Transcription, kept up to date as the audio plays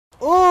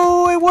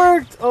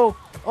worked.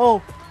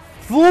 Oh.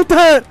 Float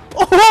that.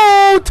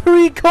 Oh,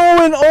 Tariq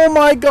Cohen. Oh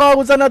my God.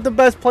 Was that not the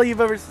best play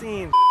you've ever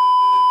seen?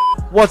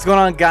 What's going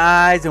on,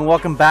 guys, and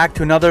welcome back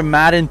to another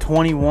Madden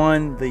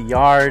 21 The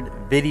Yard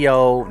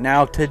video.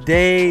 Now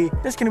today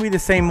it's gonna be the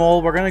same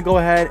mold. We're gonna go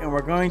ahead and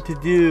we're going to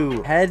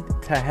do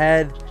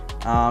head-to-head,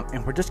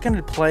 and we're just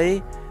gonna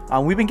play.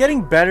 We've been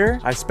getting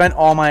better. I spent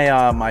all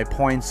my my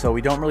points, so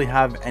we don't really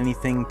have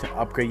anything to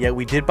upgrade yet.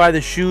 We did buy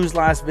the shoes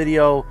last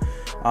video.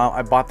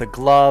 I bought the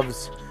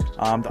gloves.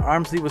 The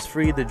arm sleeve was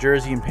free, the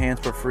jersey and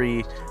pants were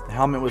free, the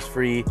helmet was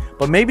free.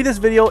 But maybe this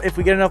video, if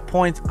we get enough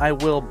points, I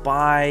will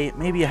buy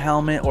maybe a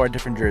helmet or a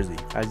different jersey.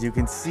 As you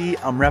can see,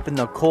 I'm repping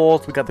the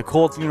Colts. We got the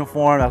Colts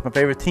uniform. That's my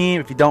favorite team.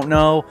 If you don't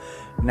know,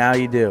 now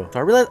you do. So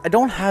I realized I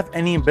don't have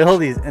any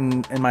abilities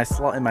in my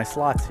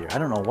slots here. I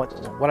don't know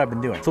what I've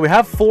been doing. So we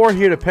have 4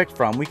 here to pick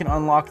from. We can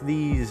unlock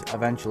these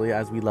eventually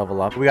as we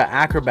level up. We got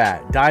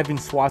acrobat, diving,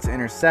 swats, and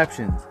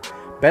interceptions,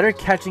 better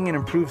catching and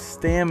improved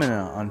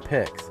stamina on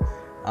picks.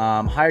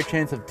 Higher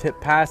chance of tip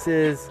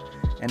passes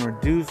and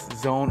reduced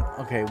zone.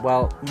 Okay,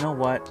 well, you know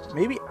what,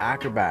 maybe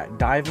acrobat,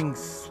 diving,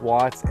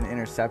 swats, and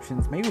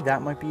interceptions, maybe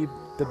that might be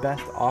the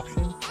best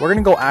option. We're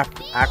gonna go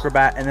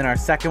acrobat, and then our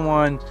second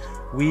one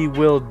we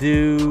will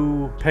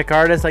do pick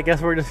artist. I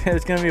guess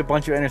it's gonna be a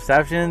bunch of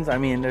interceptions. I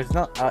mean, there's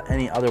not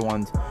any other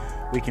ones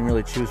we can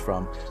really choose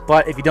from,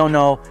 but if you don't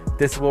know,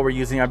 this is what we're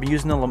using. I've been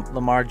using the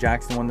Lamar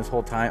Jackson one this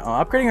whole time,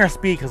 upgrading our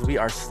speed because we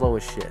are slow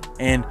as shit.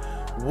 And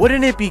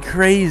wouldn't it be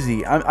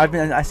crazy?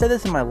 I said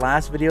this in my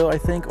last video, I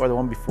think, or the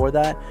one before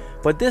that,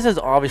 but this is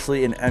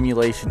obviously an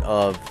emulation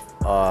of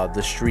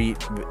the Street,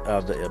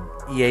 the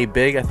EA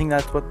Big. I think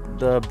that's what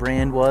the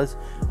brand was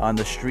on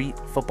the Street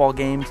football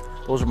games.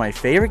 Those are my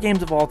favorite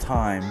games of all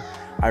time.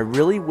 I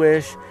really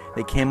wish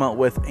they came out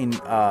with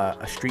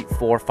a Street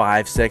 4,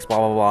 5, 6, blah,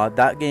 blah, blah.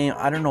 That game,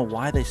 I don't know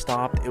why they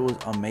stopped. It was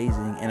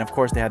amazing. And of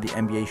course, they had the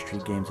NBA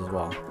Street games as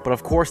well. But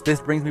of course,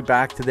 this brings me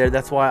back to there.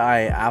 That's why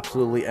I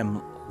absolutely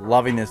am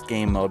loving this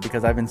game mode,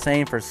 because I've been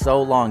saying for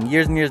so long,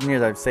 years and years and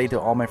years, I've said to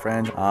all my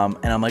friends,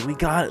 and I'm like,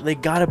 they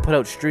gotta put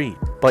out Street.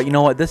 But you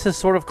know what, this is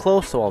sort of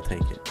close, so I'll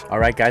take it. All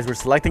right, guys, we're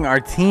selecting our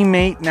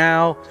teammate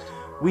now.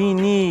 We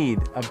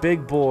need a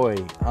big boy.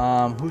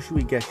 Who should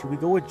we get? Should we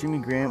go with Jimmy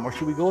Graham, or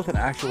should we go with an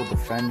actual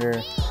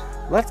defender?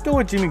 Let's go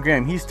with Jimmy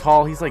Graham. He's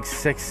tall, he's like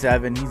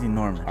 6'7", he's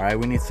enormous. All right,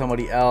 we need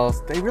somebody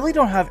else. They really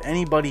don't have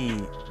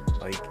anybody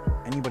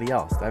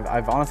else.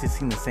 I've honestly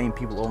seen the same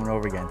people over and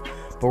over again.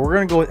 But we're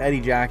gonna go with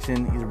Eddie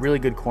Jackson. He's a really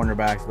good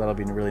cornerback, so that'll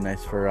be really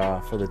nice for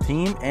the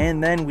team.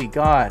 And then we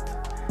got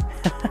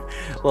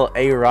little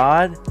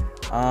A-Rod.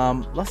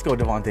 Let's go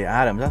Devontae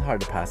Adams. That's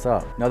hard to pass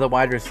up. Another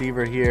wide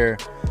receiver here.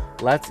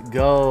 Let's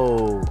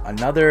go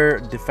another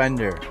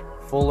defender.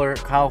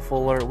 Kyle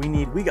Fuller.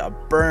 We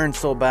got burned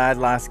so bad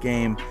last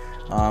game,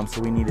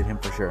 so we needed him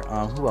for sure.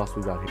 Who else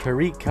we got here?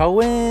 Tariq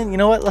Cohen. You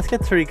know what? Let's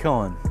get Tariq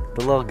Cohen,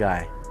 the little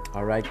guy.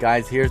 All right,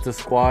 guys. Here's the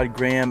squad: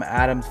 Graham,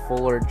 Adams,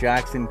 Fuller,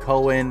 Jackson,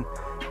 Cohen.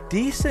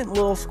 Decent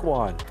little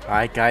squad. All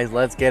right, guys,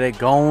 let's get it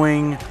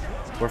going.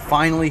 We're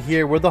finally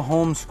here. We're the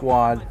home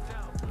squad,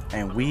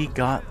 and we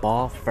got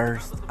ball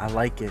first. I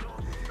like it.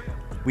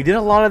 We did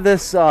a lot of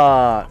this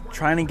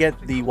trying to get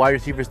the wide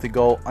receivers to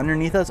go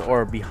underneath us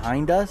or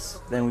behind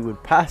us. Then we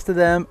would pass to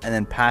them and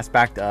then pass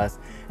back to us.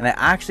 And I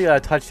actually got a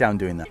touchdown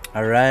doing that.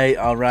 All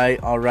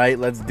right.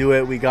 Let's do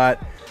it.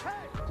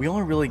 We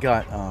only really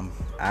got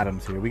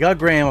Adams here. We got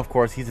Graham, of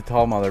course. He's a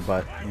tall mother,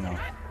 but you know,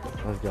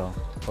 let's go.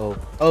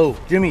 Oh,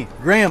 Jimmy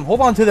Graham, hold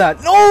on to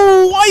that. No,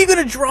 why are you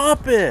gonna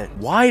drop it?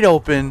 Wide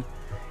open,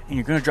 and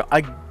you're gonna drop.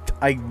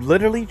 I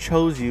literally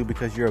chose you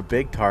because you're a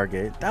big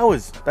target.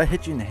 That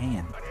hit you in the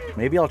hand.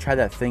 Maybe I'll try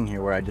that thing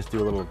here where I just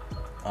do a little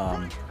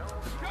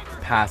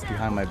pass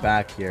behind my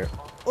back here.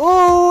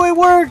 Oh, it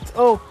worked.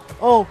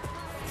 Oh,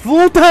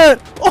 float that.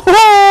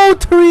 Oh,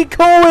 Tariq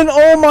Cohen.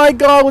 Oh my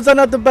God, was that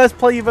not the best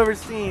play you've ever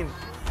seen?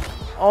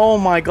 Oh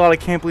my God, I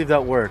can't believe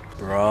that worked.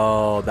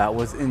 Bro, that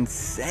was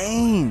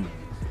insane.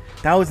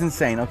 That was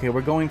insane. Okay,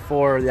 we're going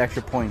for the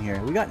extra point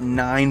here. We got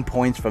 9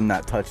 points from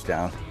that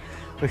touchdown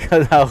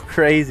because how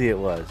crazy it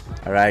was.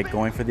 All right,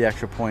 going for the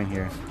extra point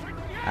here.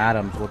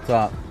 Adams, what's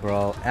up,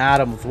 bro?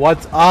 Adams,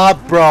 what's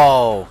up,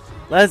 bro?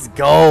 Let's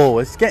go.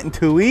 It's getting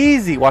too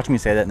easy. Watch me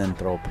say that and then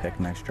throw a pick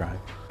next drive.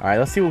 All right,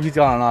 let's see what he's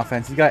got on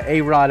offense. He's got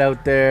A-Rod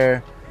out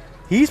there.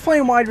 He's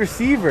playing wide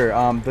receiver,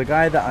 the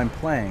guy that I'm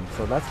playing.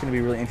 So that's going to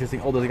be really interesting.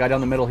 Oh, there's a guy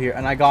down the middle here,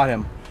 and I got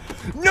him.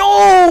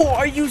 No!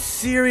 Are you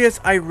serious?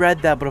 I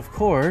read that, but of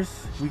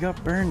course, we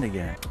got burned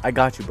again. I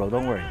got you, bro.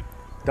 Don't worry.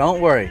 Don't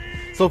worry.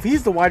 So if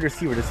he's the wide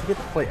receiver, does he get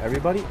to play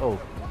everybody? Oh,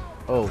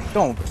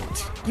 don't.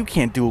 You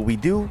can't do what we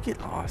do. Get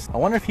lost. I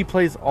wonder if he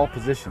plays all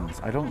positions.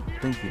 I don't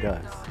think he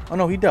does. Oh,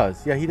 no, he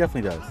does. Yeah, he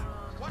definitely does.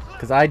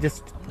 Because I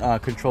just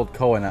controlled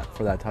Cohen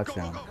for that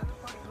touchdown.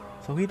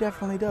 So he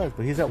definitely does.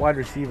 But he's at wide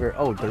receiver.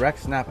 Oh, direct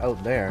snap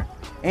out there.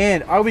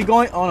 And are we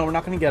going? Oh, no, we're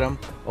not going to get him.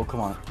 Oh, come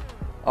on.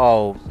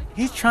 Oh,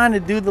 he's trying to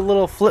do the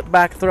little flip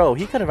back throw.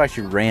 He could have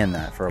actually ran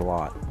that for a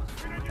lot.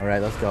 All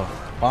right, let's go.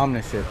 Bomb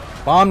this shit.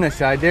 Bomb this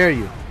shit. I dare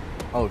you.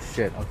 Oh,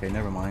 shit. Okay,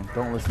 never mind.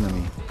 Don't listen to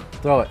me.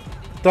 Throw it.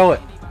 Throw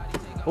it.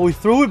 Oh, he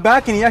threw it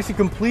back and he actually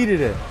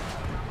completed it.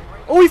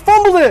 Oh, he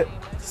fumbled it.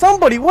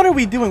 Somebody, what are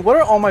we doing? What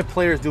are all my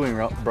players doing,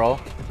 bro?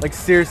 Like,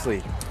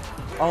 seriously.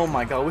 Oh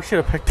my god, we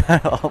should have picked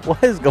that up.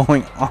 What is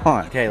going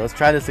on? Okay, let's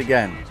try this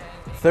again.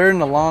 Third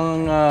and a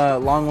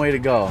long way to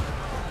go.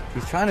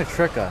 He's trying to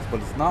trick us,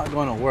 but it's not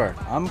going to work.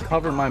 I'm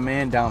covering my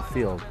man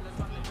downfield.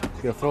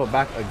 He's going to throw it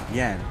back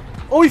again.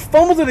 Oh, he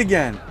fumbled it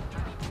again.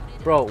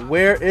 Bro,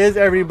 where is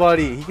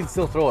everybody? He can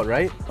still throw it,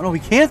 right? Oh, no, he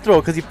can't throw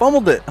it because he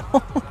fumbled it.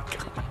 Oh, my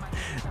God.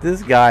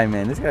 This guy,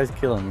 man. This guy's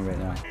killing me right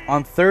now.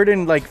 On third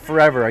and, like,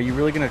 forever, are you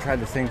really going to try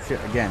the same shit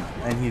again?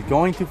 And he's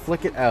going to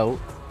flick it out.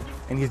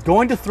 And he's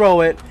going to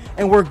throw it.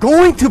 And we're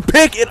going to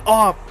pick it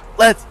off.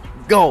 Let's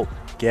go.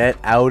 Get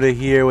out of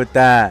here with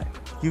that.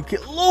 You can.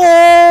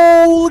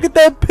 Oh, look at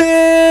that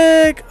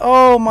pick.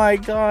 Oh, my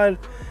God.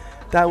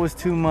 That was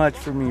too much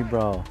for me,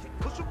 bro.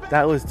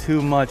 That was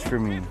too much for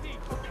me.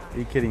 Are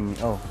you kidding me?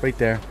 Oh, right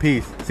there.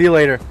 Peace. See you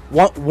later.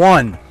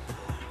 One.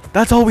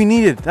 That's all we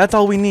needed. That's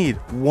all we need.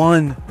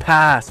 One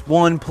pass,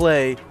 one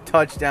play,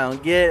 touchdown.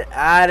 Get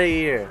out of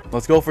here.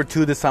 Let's go for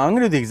 2 this time. I'm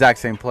going to do the exact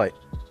same play.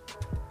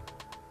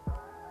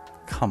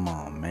 Come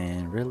on,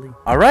 man. Really?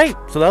 All right.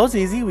 So that was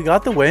easy. We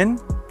got the win.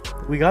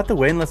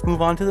 Let's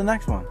move on to the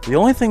next one. The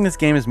only thing this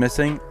game is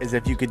missing is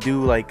if you could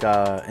do like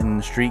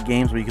in street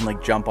games where you can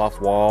like jump off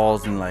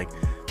walls and like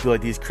do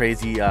like these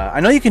crazy I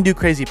know you can do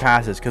crazy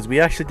passes because we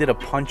actually did a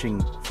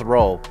punching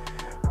throw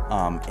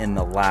in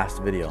the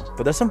last video,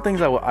 but there's some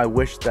things I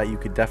wish that you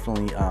could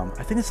definitely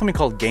I think it's something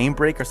called game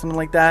break or something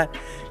like that.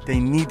 They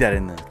need that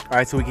in there. All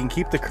right, so we can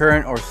keep the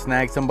current or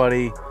snag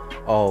somebody.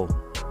 Oh,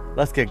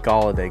 let's get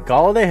Galladay.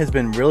 Galladay has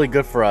been really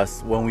good for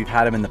us when we've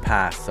had him in the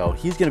past, so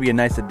he's going to be a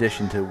nice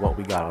addition to what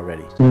we got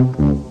already.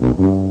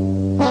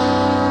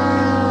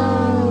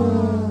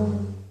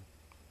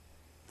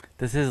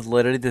 This is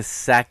literally the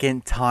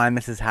second time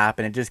this has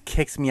happened. It just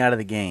kicks me out of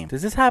the game.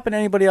 Does this happen to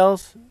anybody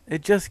else?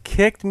 It just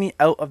kicked me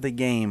out of the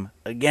game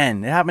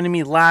again. It happened to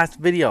me last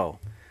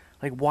video.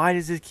 Like, why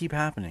does this keep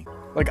happening?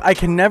 Like, I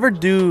can never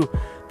do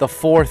the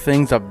 4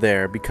 things up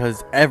there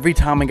because every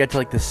time I get to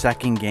like the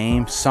second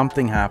game,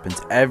 something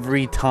happens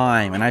every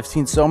time. And I've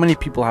seen so many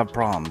people have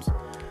problems.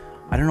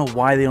 I don't know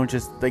why they don't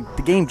just, like,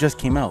 the game just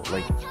came out.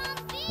 Like,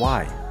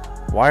 why?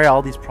 Why are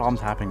all these problems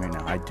happening right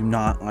now? I do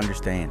not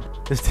understand.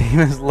 This team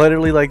is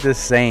literally like the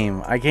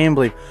same. I can't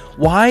believe.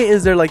 Why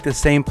is there like the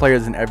same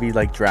players in every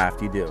like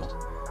draft you do?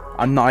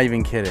 I'm not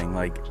even kidding.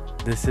 Like,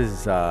 this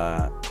is,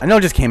 I know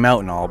it just came out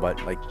and all,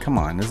 but like, come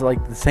on. This is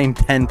like the same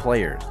 10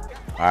 players.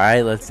 All right,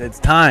 it's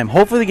time.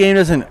 Hopefully the game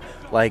doesn't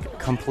like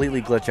completely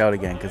glitch out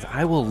again because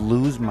I will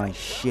lose my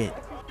shit.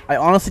 I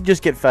honestly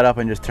just get fed up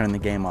and just turn the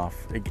game off.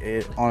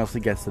 It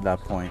honestly gets to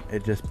that point.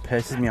 It just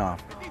pisses me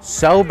off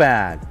so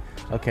bad.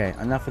 Okay,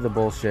 enough of the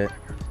bullshit.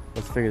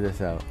 Let's figure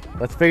this out.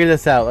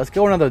 Let's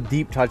go another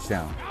deep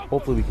touchdown.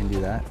 Hopefully we can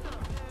do that.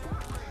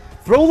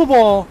 Throw the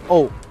ball.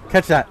 Oh,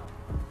 catch that.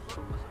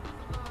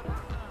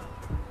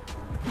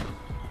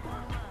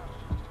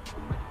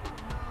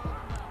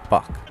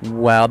 Fuck.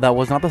 Well, that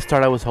was not the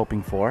start I was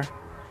hoping for.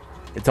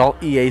 It's all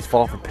EA's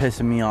fault for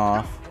pissing me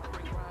off.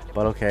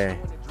 But okay,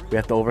 we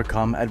have to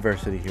overcome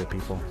adversity here,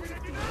 people.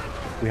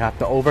 We have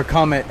to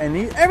overcome it. And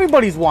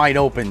everybody's wide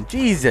open.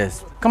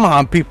 Jesus. Come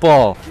on,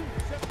 people.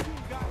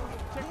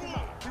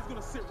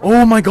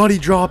 Oh my god, he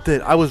dropped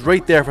it. I was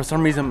right there. For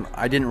some reason,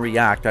 I didn't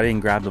react. I didn't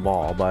grab the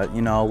ball. But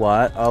you know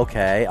what?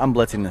 Okay, I'm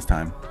blitzing this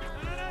time.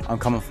 I'm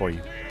coming for you.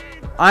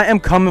 I am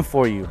coming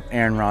for you,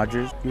 Aaron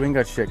Rodgers. You ain't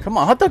got shit. Come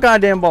on, hit the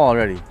goddamn ball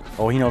already.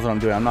 Oh, he knows what I'm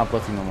doing. I'm not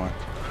blitzing no more.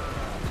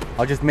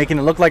 I was just making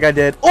it look like I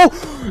did.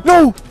 Oh,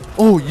 no.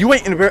 Oh, you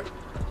ain't in a bear.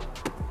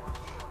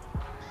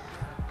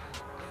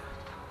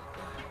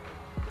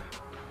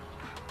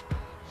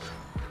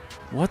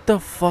 What the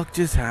fuck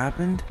just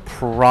happened?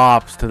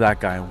 Props to that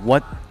guy.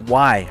 What?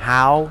 Why?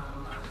 How?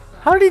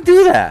 How did he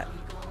do that?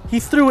 He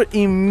threw it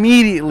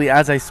immediately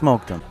as I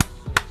smoked him.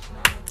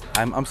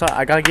 I'm sorry.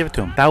 I gotta give it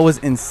to him. That was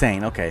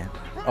insane. Okay.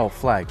 Oh,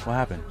 flag. What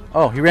happened?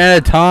 Oh, he ran out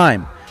of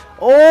time.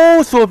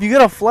 Oh, so if you get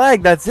a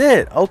flag, that's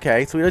it.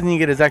 Okay, so he doesn't even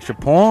get his extra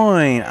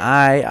point.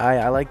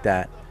 I like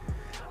that.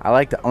 I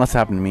like that. Unless it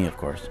happened to me, of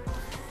course.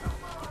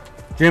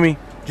 Jimmy,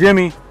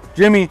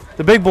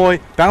 the big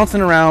boy,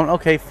 bouncing around.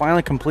 Okay,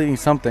 finally completing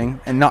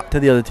something, and not to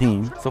the other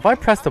team. So if I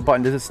press the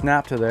button, does it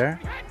snap to there?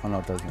 Oh, no,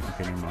 it doesn't.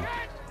 Okay, never mind.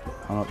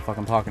 I don't know what the fuck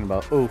I'm talking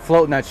about. Oh,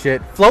 floating that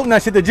shit. Floating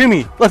that shit to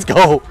Jimmy. Let's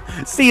go.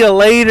 See you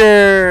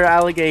later,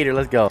 alligator.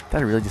 Let's go. Did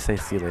I really just say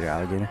see you later,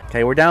 alligator?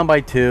 Okay, we're down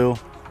by 2.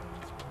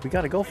 We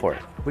got to go for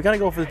it. We got to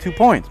go for the 2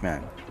 points,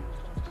 man.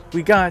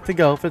 We got to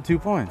go for the 2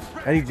 points.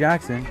 Eddie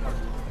Jackson,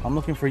 I'm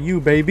looking for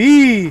you,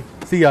 baby.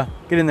 See ya.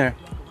 Get in there.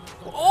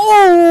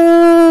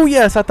 Oh,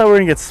 yes. I thought we were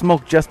going to get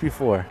smoked just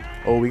before.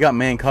 Oh, we got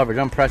man coverage.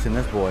 I'm pressing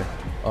this boy.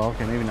 Oh,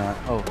 okay, maybe not.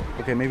 Oh,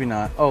 okay, maybe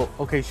not. Oh,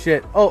 okay,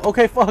 shit. Oh,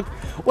 okay, fuck.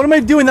 What am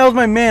I doing? That was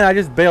my man. I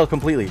just bailed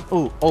completely.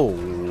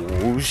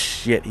 Oh,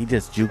 shit. He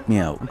just juked me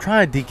out. I'm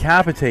trying to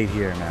decapitate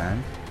here,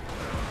 man.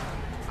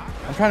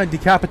 I'm trying to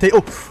decapitate.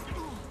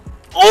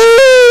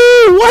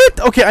 Oh,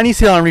 what? Okay, I need to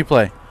see it on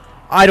replay.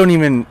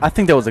 I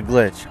think that was a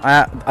glitch.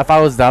 If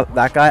I was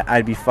that guy,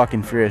 I'd be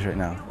fucking furious right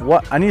now.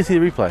 What? I need to see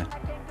the replay.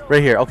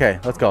 Right here. Okay,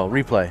 let's go.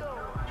 Replay.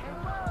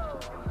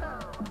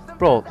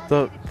 Bro,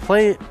 the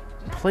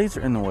plays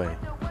are in the way.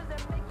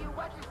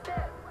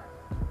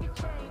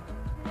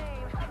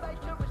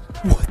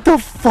 What the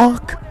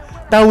fuck?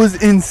 That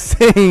was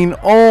insane.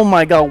 Oh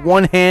my god.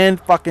 One hand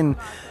fucking...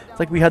 It's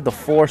like we had the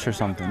force or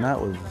something.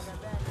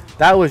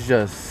 That was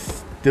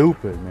just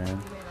stupid,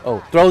 man. Oh,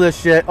 throw this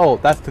shit. Oh,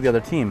 that's to the other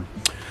team.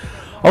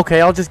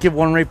 Okay, I'll just give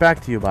one right back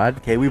to you, bud.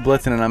 Okay, we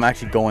blitzing and I'm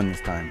actually going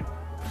this time.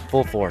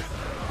 Full force.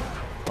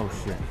 Oh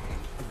shit.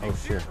 Oh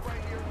shit.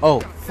 Oh,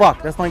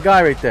 fuck. That's my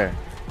guy right there.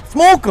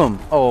 Smoke him!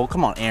 Oh,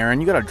 come on, Aaron.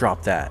 You gotta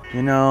drop that.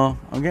 You know,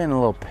 I'm getting a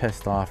little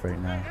pissed off right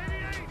now.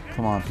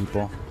 Come on,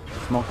 people.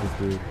 Smoke this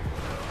dude.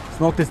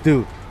 Smoke this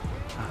dude.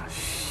 Ah,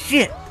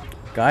 shit.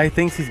 Guy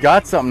thinks he's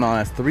got something on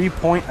us.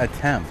 3-point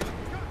attempt.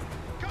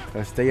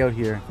 Gotta stay out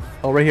here.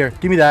 Oh, right here.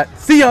 Give me that.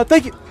 See ya.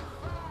 Thank you.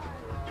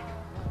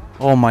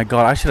 Oh my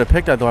god. I should have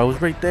picked that though. I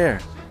was right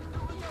there.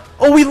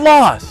 Oh, we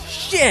lost.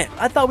 Shit.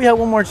 I thought we had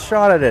one more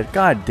shot at it.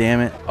 God damn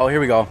it. Oh, here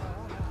we go.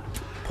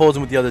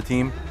 Posing with the other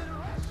team.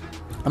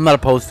 I'm not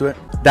opposed to it.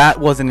 That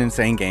was an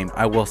insane game.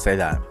 I will say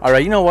that. All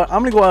right, you know what?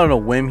 I'm going to go out on a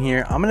whim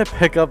here. I'm going to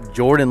pick up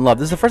Jordan Love.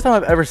 This is the first time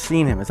I've ever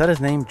seen him. Is that his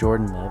name?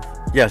 Jordan Love?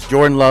 Yes,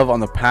 Jordan Love on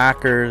the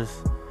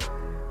Packers.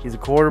 He's a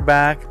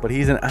quarterback, but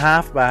he's a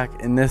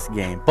halfback in this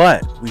game.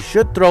 But we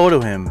should throw to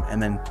him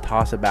and then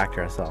toss it back to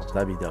ourselves.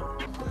 That'd be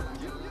dope.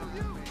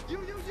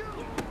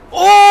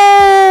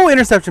 Oh,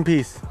 interception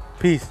piece.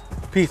 Piece.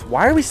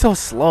 Why are we so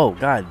slow?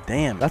 God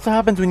damn. That's what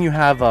happens when you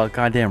have a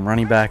goddamn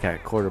running back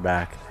at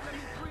quarterback.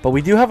 But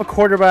we do have a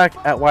quarterback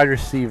at wide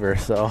receiver,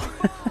 so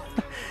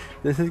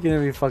this is going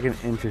to be fucking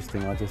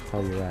interesting. I'll just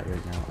tell you that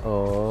right now.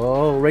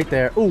 Oh, right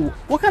there. Ooh,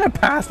 what kind of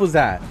pass was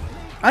that?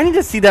 I need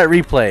to see that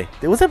replay.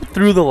 Was it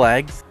through the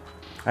legs?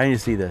 I need to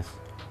see this.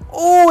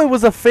 Oh, it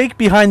was a fake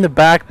behind the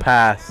back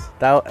pass.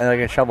 That like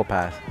a shovel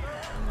pass.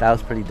 That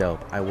was pretty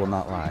dope. I will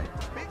not lie.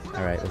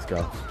 All right, let's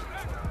go.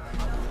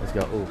 Let's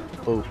go.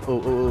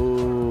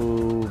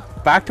 Ooh.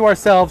 Back to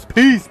ourselves.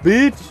 Peace,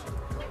 bitch.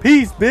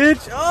 Peace,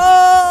 bitch.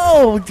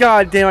 Oh,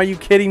 god damn. Are you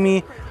kidding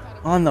me?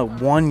 On the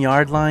 1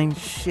 yard line?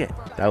 Shit.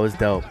 That was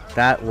dope.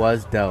 That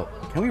was dope.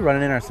 Can we run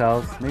it in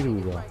ourselves? Maybe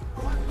we will.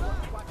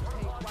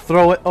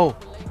 Throw it. Oh.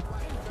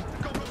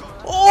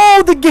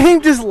 Oh, the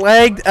game just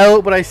lagged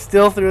out, but I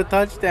still threw a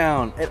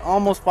touchdown. It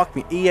almost fucked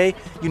me. EA,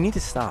 you need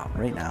to stop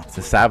right now. It's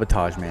a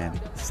sabotage, man.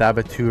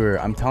 Saboteur.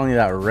 I'm telling you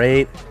that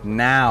right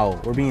now.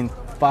 We're being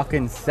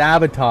fucking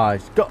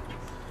sabotaged. Go.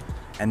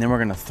 And then we're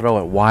going to throw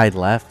it wide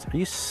left. Are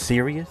you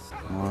serious?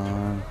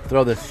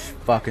 Throw this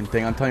fucking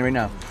thing. I'm telling you right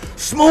now.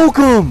 Smoke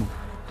him!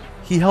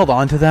 He held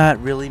on to that.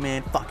 Really,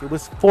 man? Fuck, it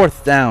was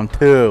 4th down,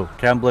 too.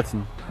 Okay, I'm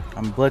blitzing.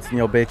 I'm blitzing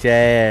your bitch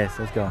ass.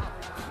 Let's go.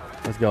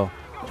 Let's go.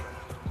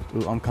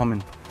 Ooh, I'm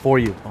coming for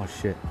you. Oh,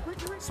 shit.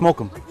 Smoke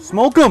him.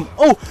 Smoke him!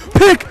 Oh,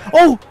 pick!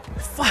 Oh,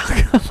 fuck.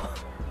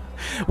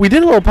 We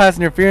did a little pass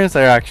interference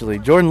there, actually.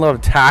 Jordan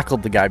Love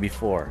tackled the guy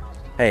before.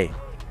 Hey,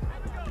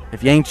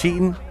 if you ain't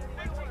cheating,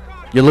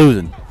 you're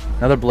losing.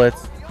 Another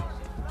blitz.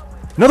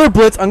 Another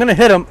blitz. I'm going to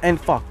hit him. And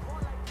fuck.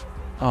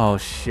 Oh,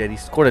 shit. He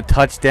scored a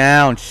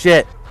touchdown.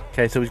 Shit.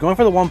 Okay, so he's going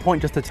for the 1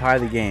 point just to tie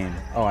the game.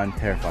 Oh, I'm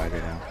terrified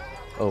right now.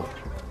 Oh.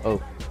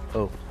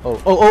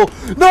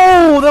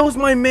 No, that was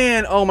my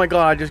man. Oh, my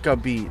God. I just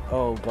got beat.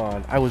 Oh,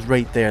 God. I was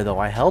right there, though.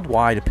 I held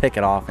wide to pick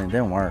it off, and it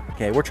didn't work.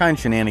 Okay, we're trying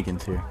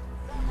shenanigans here.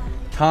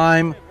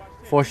 Time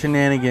for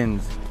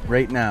shenanigans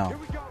right now.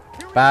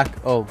 Back.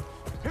 Oh.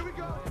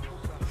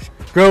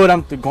 Screw it.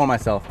 I'm going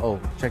myself. Oh,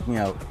 check me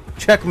out.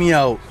 Check me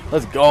out.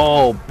 Let's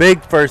go.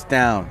 Big first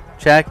down.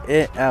 Check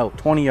it out.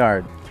 20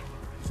 yards.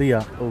 See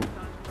ya. Oh,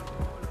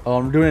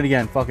 I'm doing it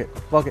again. Fuck it.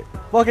 Oh,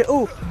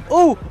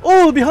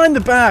 behind the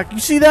back. You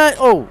see that?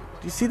 Oh, do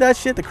you see that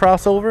shit? The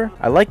crossover.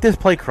 I like this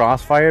play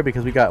crossfire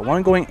because we got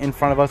one going in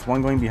front of us,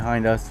 one going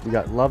behind us. We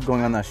got Love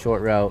going on that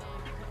short route.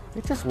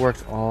 It just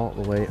works all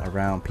the way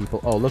around,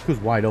 people. Oh, look who's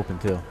wide open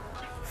too.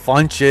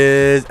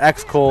 Funches,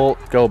 X-Colt,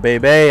 go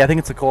baby. I think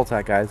it's a Colt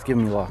attack, guys. Give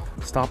me luck.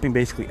 Stopping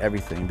basically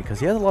everything because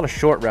he has a lot of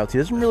short routes. He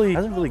hasn't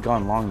really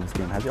gone long in this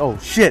game, has he? Oh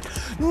shit!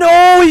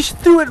 No, he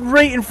threw it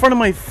right in front of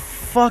my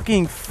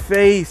fucking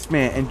face,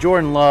 man. And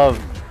Jordan Love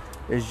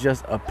is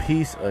just a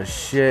piece of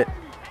shit.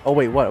 Oh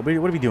wait, what are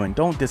we doing?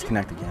 Don't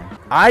disconnect again.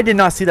 I did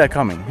not see that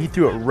coming. He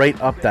threw it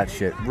right up that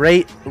shit,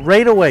 right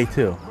away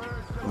too.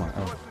 Come on,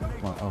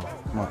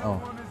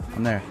 oh,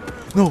 I'm there.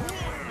 No.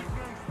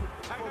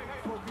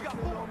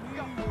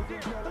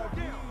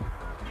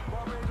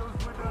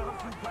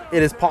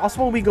 It is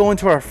possible we go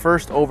into our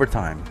first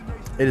overtime.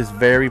 It is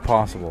very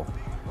possible.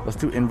 Let's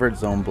do invert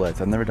zone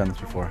blitz. I've never done this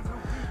before.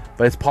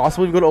 But it's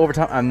possible we go to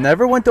overtime. I've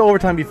never went to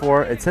overtime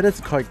before. It said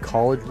it's like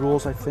college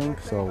rules, I think.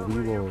 So we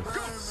will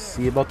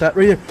see about that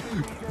right here.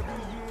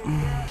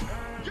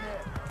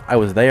 I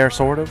was there,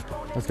 sort of.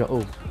 Let's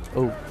go.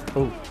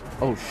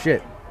 Oh,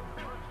 shit.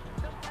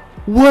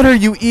 What are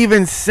you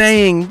even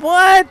saying?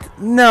 What?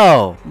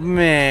 No.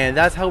 Man,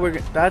 that's how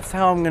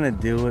I'm going to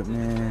do it,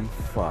 man.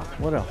 fuck.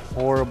 What a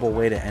horrible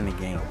way to end a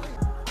game.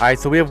 Alright,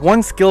 so we have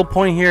one skill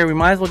point here. We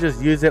might as well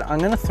just use it. I'm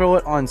going to throw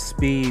it on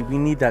speed. We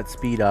need that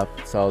speed up.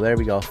 So there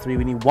we go. 3.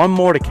 We need one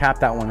more to cap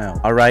that one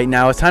out. Alright,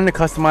 now it's time to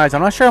customize.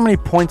 I'm not sure how many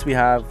points we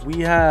have.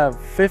 We have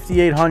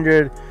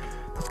 5,800.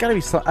 There's got to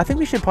be some. I think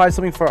we should probably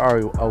something for our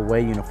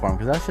away uniform,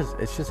 because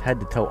it's just head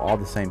to toe all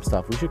the same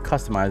stuff. We should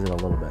customize it a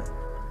little bit.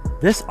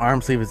 This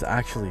arm sleeve is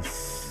actually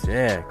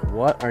sick.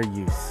 What are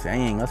you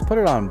saying? Let's put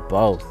it on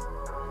both.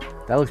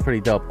 That looks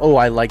pretty dope. Oh,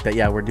 I like that.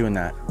 Yeah, we're doing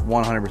that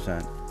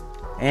 100%.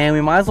 And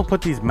we might as well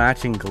put these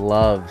matching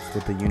gloves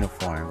with the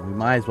uniform. We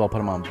might as well put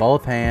them on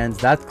both hands.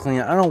 That's clean.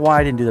 I don't know why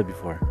I didn't do that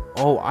before.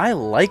 Oh, I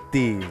like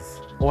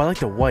these. Oh, I like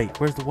the white.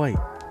 Where's the white?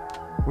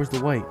 Where's the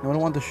white? No, I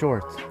don't want the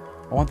shorts.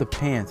 I want the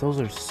pants. Those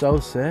are so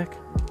sick.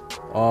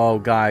 Oh,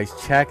 guys,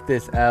 check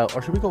this out.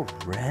 Or should we go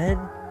red?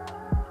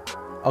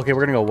 Okay,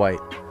 we're gonna go white.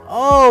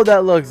 Oh,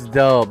 that looks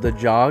dope. The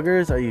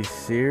joggers, are you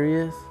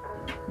serious?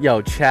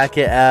 Yo, check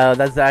it out.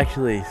 That's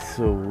actually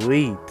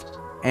sweet.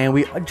 And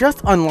we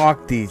just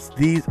unlocked these.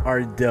 These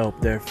are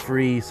dope. They're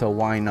free, so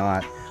why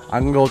not?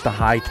 I'm gonna go with the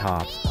high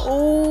tops.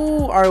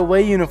 Oh, our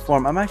away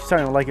uniform. I'm actually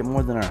starting to like it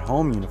more than our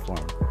home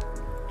uniform.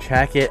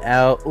 Check it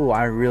out. Oh,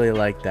 I really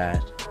like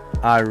that.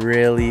 I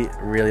really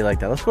like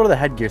that. Let's go to the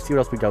headgear, see what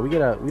else we got.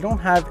 We don't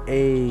have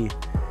a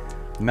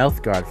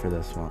mouth guard for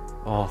this one.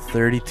 Oh,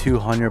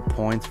 3,200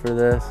 points for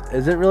this.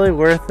 Is it really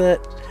worth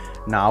it?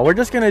 Nah, we're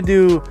just gonna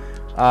do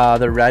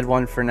the red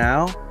one for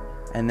now,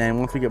 and then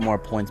once we get more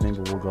points, maybe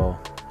we'll go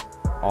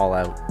all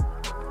out.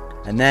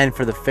 And then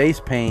for the face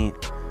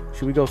paint,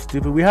 should we go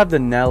stupid? We have the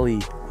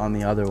Nelly on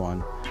the other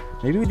one.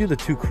 Maybe we do the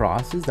 2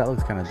 crosses. That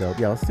looks kind of dope.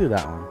 Yeah, let's do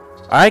that one.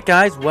 Alright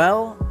guys,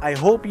 well, I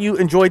hope you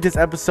enjoyed this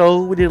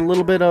episode. We did a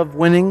little bit of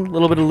winning, a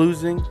little bit of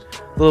losing,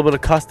 a little bit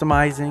of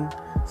customizing.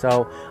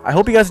 So I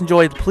hope you guys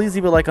enjoyed. Please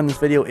leave a like on this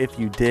video if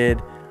you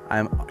did.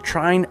 I'm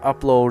trying to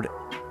upload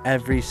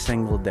every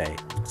single day.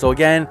 So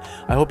again,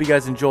 I hope you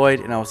guys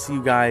enjoyed, and I'll see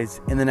you guys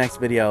in the next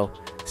video.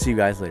 See you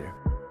guys later.